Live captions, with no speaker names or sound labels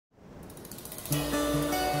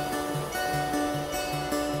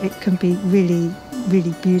It can be really,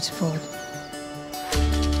 really beautiful.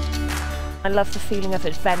 I love the feeling of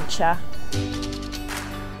adventure.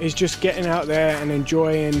 It's just getting out there and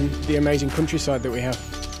enjoying the amazing countryside that we have.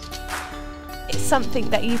 It's something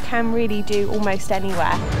that you can really do almost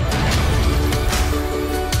anywhere.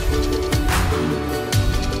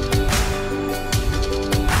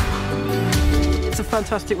 It's a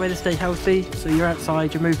fantastic way to stay healthy, so you're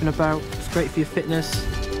outside, you're moving about, it's great for your fitness.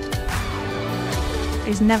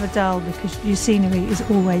 It's never dull because your scenery is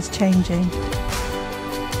always changing.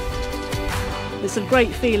 It's a great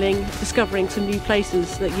feeling discovering some new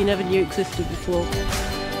places that you never knew existed before.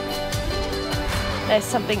 There's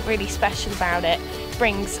something really special about it. It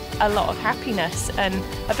brings a lot of happiness and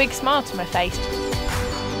a big smile to my face.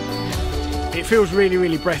 It feels really,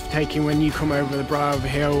 really breathtaking when you come over the brow of a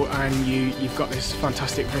hill and you've got this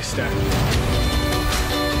fantastic vista.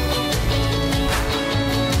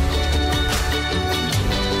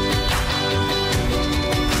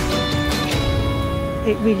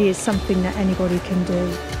 It really is something that anybody can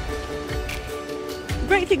do. The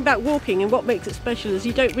great thing about walking and what makes it special is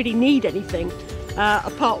you don't really need anything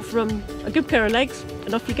apart from a good pair of legs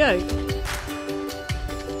and off you go.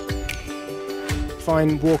 I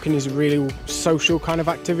find walking is a really social kind of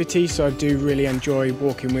activity, so I do really enjoy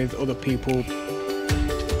walking with other people.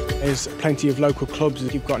 There's plenty of local clubs.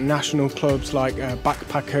 You've got national clubs like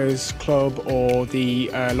Backpackers Club or the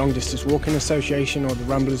Long Distance Walking Association or the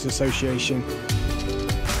Ramblers Association.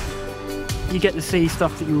 You get to see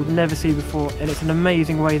stuff that you would never see before, and it's an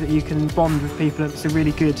amazing way that you can bond with people. It's a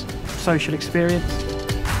really good social experience.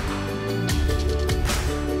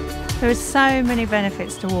 There are so many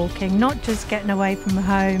benefits to walking, not just getting away from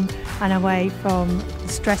home and away from the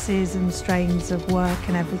stresses and strains of work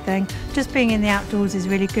and everything. Just being in the outdoors is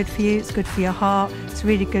really good for you, it's good for your heart, it's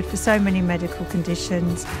really good for so many medical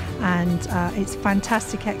conditions, and it's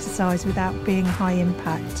fantastic exercise without being high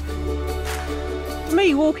impact. For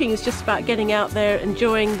me, walking is just about getting out there,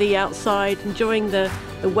 enjoying the outside, enjoying the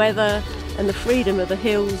weather and the freedom of the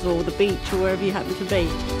hills or the beach or wherever you happen to be.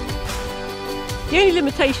 The only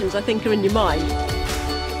limitations, I think, are in your mind.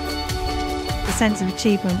 The sense of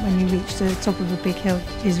achievement when you reach the top of a big hill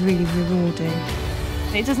is really rewarding.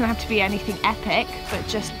 It doesn't have to be anything epic, but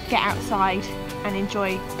just get outside and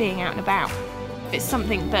enjoy being out and about. It's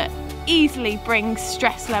something that easily brings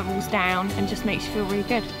stress levels down and just makes you feel really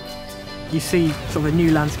good. You see sort of a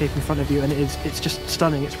new landscape in front of you, and it's just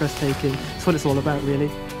stunning, it's breathtaking. It's what it's all about, really.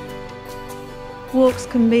 Walks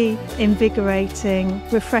can be invigorating,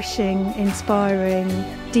 refreshing, inspiring,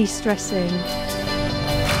 de-stressing.